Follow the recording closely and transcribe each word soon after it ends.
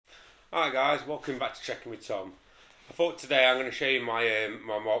Hi guys, welcome back to Trekking with Tom. I thought today I'm going to show you my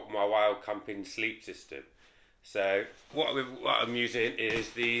my wild camping sleep system. So what I'm using is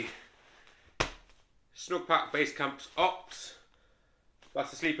the Snugpak Basecamp Ops.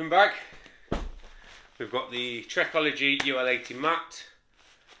 That's the sleeping bag. We've got the Trekolgy UL80 mat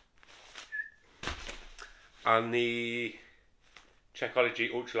and the Trekology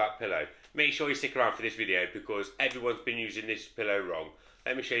ultralight pillow. Make sure you stick around for this video because everyone's been using this pillow wrong.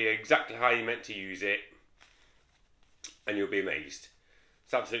 Let me show you exactly how you're meant to use it and you'll be amazed.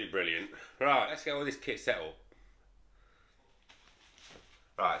 It's absolutely brilliant. Right, let's get all this kit set up.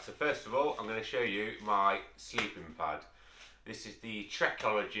 Right, so first of all I'm going to show you my sleeping pad. This is the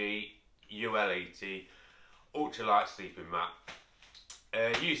Trekology UL80 ultralight sleeping mat.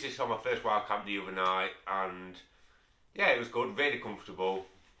 Used this on my first wild camp the other night and yeah, it was good, really comfortable,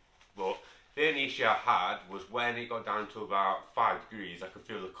 but the only issue I had was when it got down to about 5 degrees, I could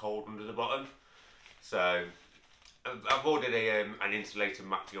feel the cold under the bottom. So I've ordered an insulated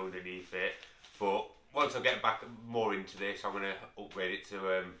mat to go underneath it, but once I get back more into this, I'm going to upgrade it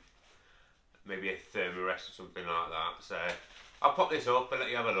to maybe a thermarest or something like that. So I'll pop this up and let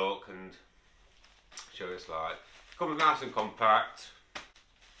you have a look and show you what it's like. It comes nice and compact.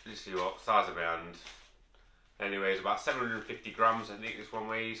 Let's see what size of my hand. Anyway, it's about 750 grams, I think this one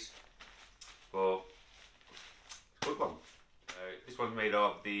weighs. But it's a good one. This one's made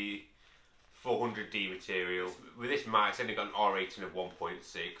of the 400D material. With this mat, it's only got an R rating of 1.6,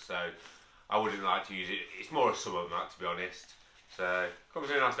 so I wouldn't like to use it. It's more a summer mat, to be honest. So comes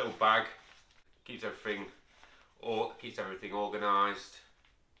in a nice little bag. Keeps everything organised.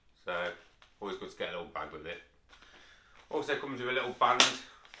 So always good to get a little bag with it. Also comes with a little band,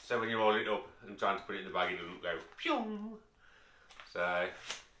 so when you roll it up and trying to put it in the bag, it doesn't go pyong. So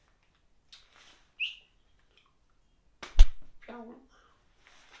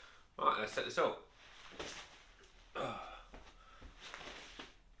right, let's set this up.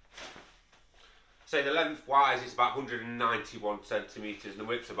 So the length wise is about 191 centimetres and the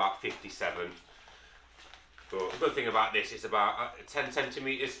width's about 57. But the good thing about this is about 10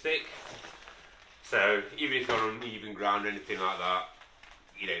 centimetres thick. So even if you're on uneven ground or anything like that,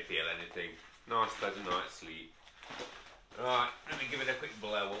 you don't feel anything. Nice pleasant night's sleep. Right, let me give it a quick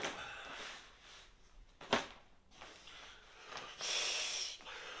blow up.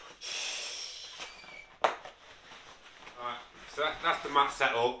 So that's the mat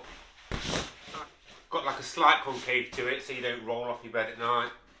set up. Got like a slight concave to it so you don't roll off your bed at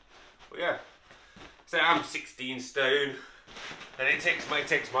night. But yeah, so I'm 16 stone and it takes my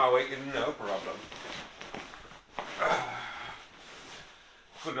weight, no problem.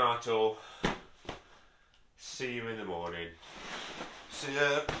 Good night all. See you in the morning. So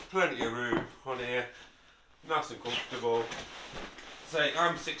yeah, plenty of room on here, nice and comfortable. So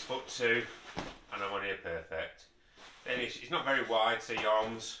I'm 6'2" and I'm on here perfect. And it's not very wide, so the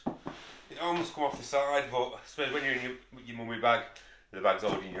arms come off the side, but I suppose when you're in your mummy bag, the bag's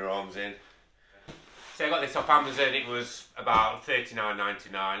holding your arms in. So I got this off Amazon, it was about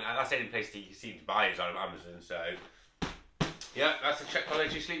 $39.99, and that's the only place that you seem to buy it on Amazon, so yeah, that's a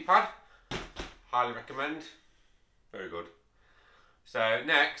Trekology sleep pad. Highly recommend. Very good. So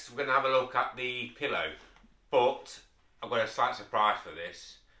next, we're going to have a look at the pillow, but I've got a slight surprise for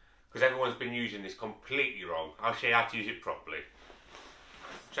this, because everyone's been using this completely wrong. I'll show you how to use it properly.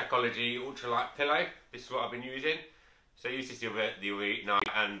 Trekology ultralight pillow. This is what I've been using. So I used this the other night,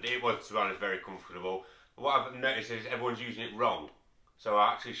 and it was, to be honest, very comfortable. But what I've noticed is everyone's using it wrong. So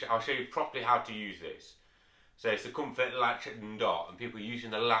I'll show you properly how to use this. So it's the comfort latch and dot, and people are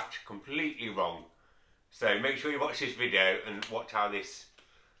using the latch completely wrong. So make sure you watch this video and watch how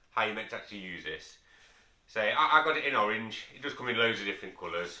you're meant to actually use this. So I got it in orange. It does come in loads of different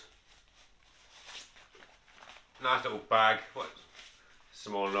colours. Nice little bag,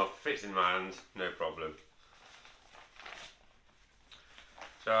 small enough, fits in my hand, no problem.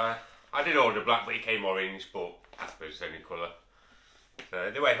 So I did order black, but it came orange, but I suppose it's only colour.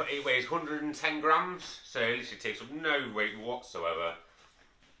 So it weighs 110 grams, so it literally takes up no weight whatsoever.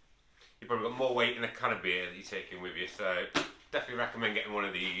 You've probably got more weight than a can of beer that you're taking with you, so definitely recommend getting one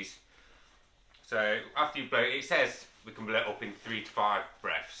of these. So after you blow it says we can blow it up in 3 to 5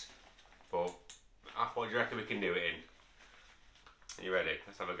 breaths, but what do you reckon we can do it in? Are you ready?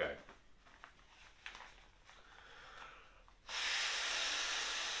 Let's have a go.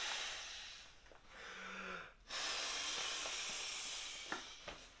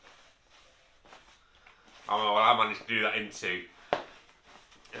 Oh, well, I managed to do that in 2.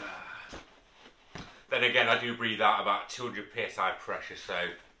 Then again, I do breathe out about 200 psi pressure, so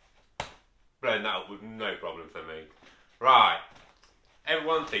blowing that up was no problem for me. Right,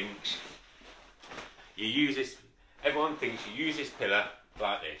 everyone thinks you use this pillow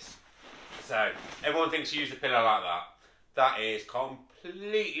like this. So everyone thinks you use the pillow like that. That is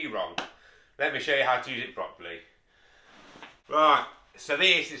completely wrong. Let me show you how to use it properly. Right, so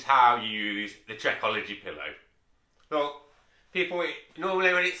this is how you use the Trekology pillow. Look, people,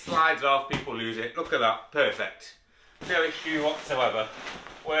 normally when it slides off, people lose it. Look at that, perfect. No issue whatsoever.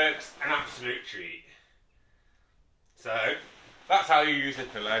 Works an absolute treat. So, that's how you use the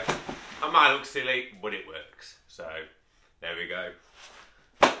pillow. It might look silly, but it works. So, there we go.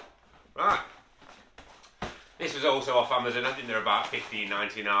 Right. This was also off Amazon. I think they're about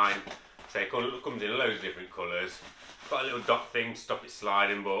 $15.99. So it comes in loads of different colours. Got a little dot thing to stop it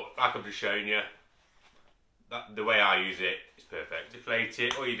sliding, but like I've just shown you, the way I use it is perfect. Deflate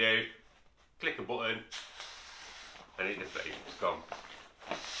it, all you do, click a button, and it deflates, it's gone.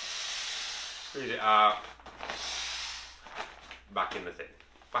 Squeeze it out, back in the thing,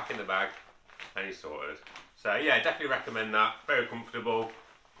 back in the bag, and it's sorted. So yeah, definitely recommend that, very comfortable,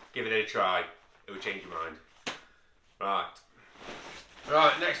 give it a try, it will change your mind.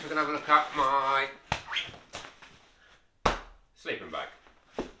 Right, next we're going to have a look at my sleeping bag.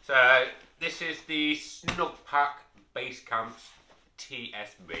 So this is the Snugpak Basecamp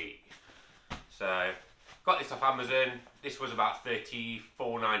TSB. So got this off Amazon. This was about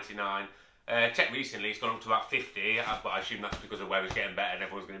 $34.99. Checked recently, it's gone up to about $50, but I assume that's because the weather's getting better and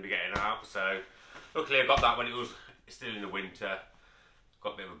everyone's going to be getting out. So luckily I got that when it was still in the winter.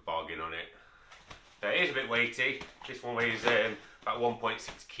 Got a bit of a bargain on it. So it is a bit weighty. This one weighs about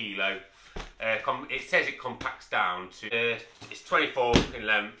 1.6 kilo. It says it compacts down to it's 24 in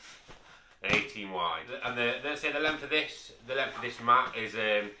length and 18 wide. And let's say the length of this mat is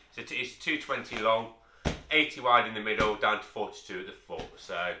it's 220 long, 80 wide in the middle, down to 42 at the foot.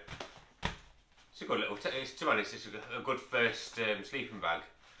 So it's a good little. To be honest, it's a good first sleeping bag.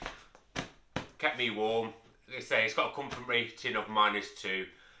 Kept me warm. Like I say, it's got a comfort rating of -2.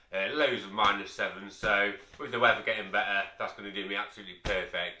 Lows of -7, so with the weather getting better, that's going to do me absolutely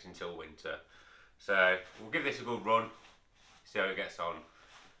perfect until winter. So we'll give this a good run, see how it gets on.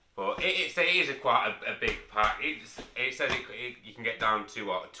 But it is quite a big pack. It says you can get down to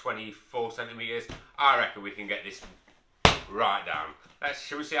what, 24 centimetres. I reckon we can get this right down.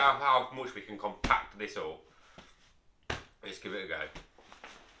 Shall we see how much we can compact this up? Let's give it a go.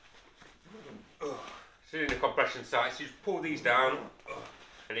 So in the compression sites, you just pull these down.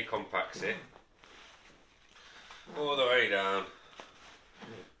 And it compacts it all the way down.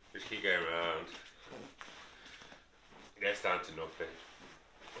 Just keep going around. It gets down to nothing.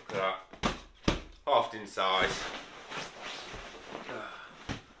 Look at that. Halved in size.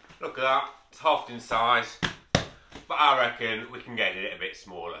 Look at that. It's halved in size. But I reckon we can get it a bit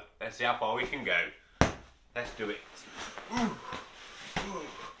smaller. Let's see how far we can go. Let's do it.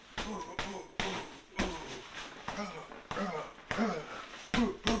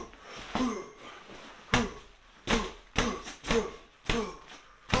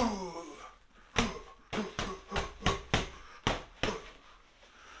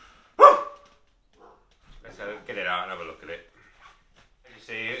 Get it out and have a look at it. As you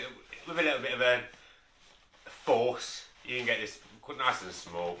see, with a little bit of a force, you can get this quite nice and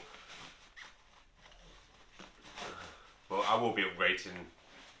small. But I will be upgrading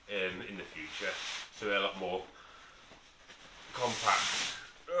in the future, so they're a lot more compact.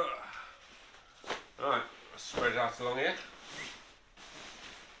 Right, let's spread it out along here.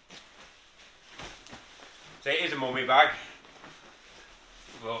 So it is a mummy bag,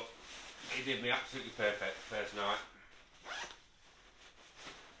 but it did me absolutely perfect the first night.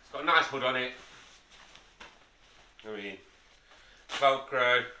 It's got a nice hood on it. I mean,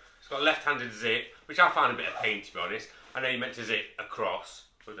 Velcro. It's got a left-handed zip, which I found a bit of pain, to be honest. I know you meant to zip across.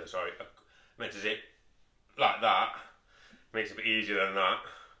 Oh, no, sorry, meant to zip like that. Makes it a bit easier than that.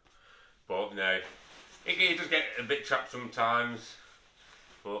 But no, it does get a bit trapped sometimes.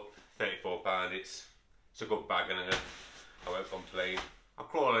 But £34, it's a good bag, and I won't complain. I'll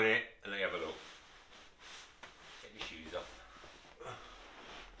crawl in it and let you have a look. Get your shoes off.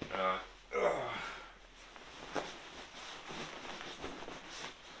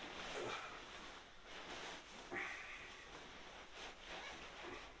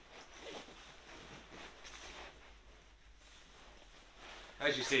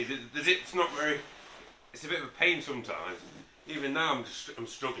 As you see, the zip's not very. It's a bit of a pain sometimes. Even now, I'm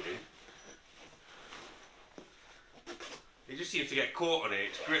struggling. It just seems to get caught on it,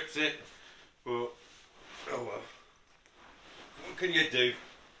 it grips it, but oh well. What can you do?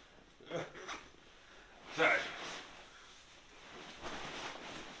 So,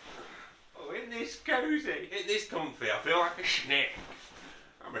 oh, isn't this cosy? Isn't this comfy? I feel like a snake.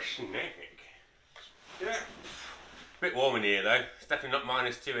 I'm a snake. Yeah. Bit warm in here though. It's definitely not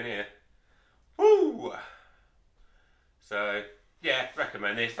 -2 in here. Woo! So yeah,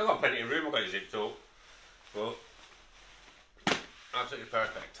 recommend this. I've got plenty of room. I've got it zipped up, but absolutely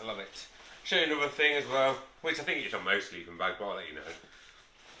perfect. I love it. Show you another thing as well, which I think is on most sleeping bags, but I'll let you know.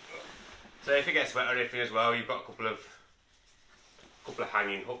 So if it gets wet or anything as well, you've got a couple of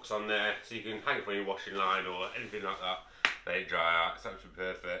hanging hooks on there, so you can hang it from your washing line or anything like that. Let it dry out. It's absolutely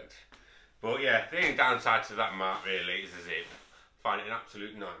perfect. But yeah, the only downside to that mat really is the zip. I find it an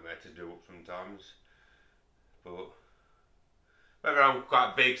absolute nightmare to do up sometimes. But whether I'm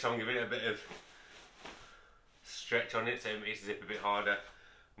quite big, so I'm giving it a bit of stretch on it, so it makes the zip a bit harder.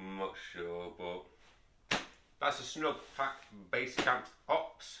 I'm not sure, but that's a Snugpak Basecamp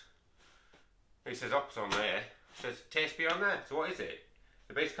Ops. It says Ops on there. It says TSB on there. So what is it?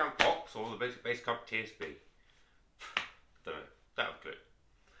 The Basecamp Ops or the Basecamp TSB? Don't know. Don't have a clue.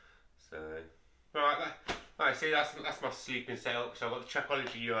 So, right, see that's my sleeping setup. So I've got the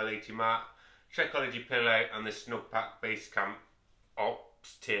Trekolgy UL80 mat, Trekolgy pillow, and the Snugpak Basecamp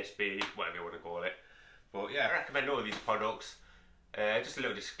Ops TSB, whatever you want to call it. But yeah, I recommend all of these products. Just a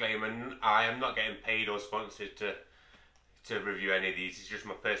little disclaimer: I am not getting paid or sponsored to review any of these. It's just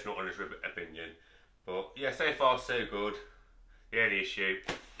my personal honest opinion. But yeah, so far so good. The only issue,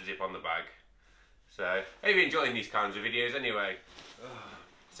 the zip on the bag. So, hope you're enjoying these kinds of videos anyway.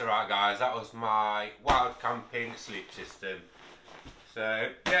 So right guys, that was my wild camping sleep system.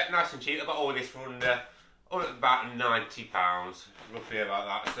 So yeah, nice and cheap. I got all this for under about £90, roughly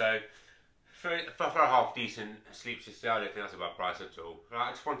about that. So for a half decent sleep system, I don't think that's a bad price at all. Right,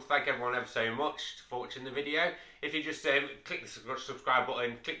 I just want to thank everyone ever so much for watching the video. If you just click the subscribe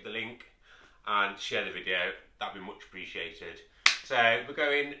button, click the link, and share the video, that'd be much appreciated. So we're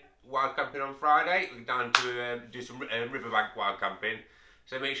going wild camping on Friday. We're down to do some riverbank wild camping.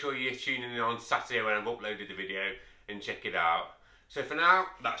 So make sure you're tuning in on Saturday when I've uploaded the video and check it out. So for now,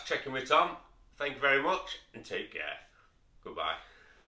 that's Checking with Tom. Thank you very much and take care. Goodbye.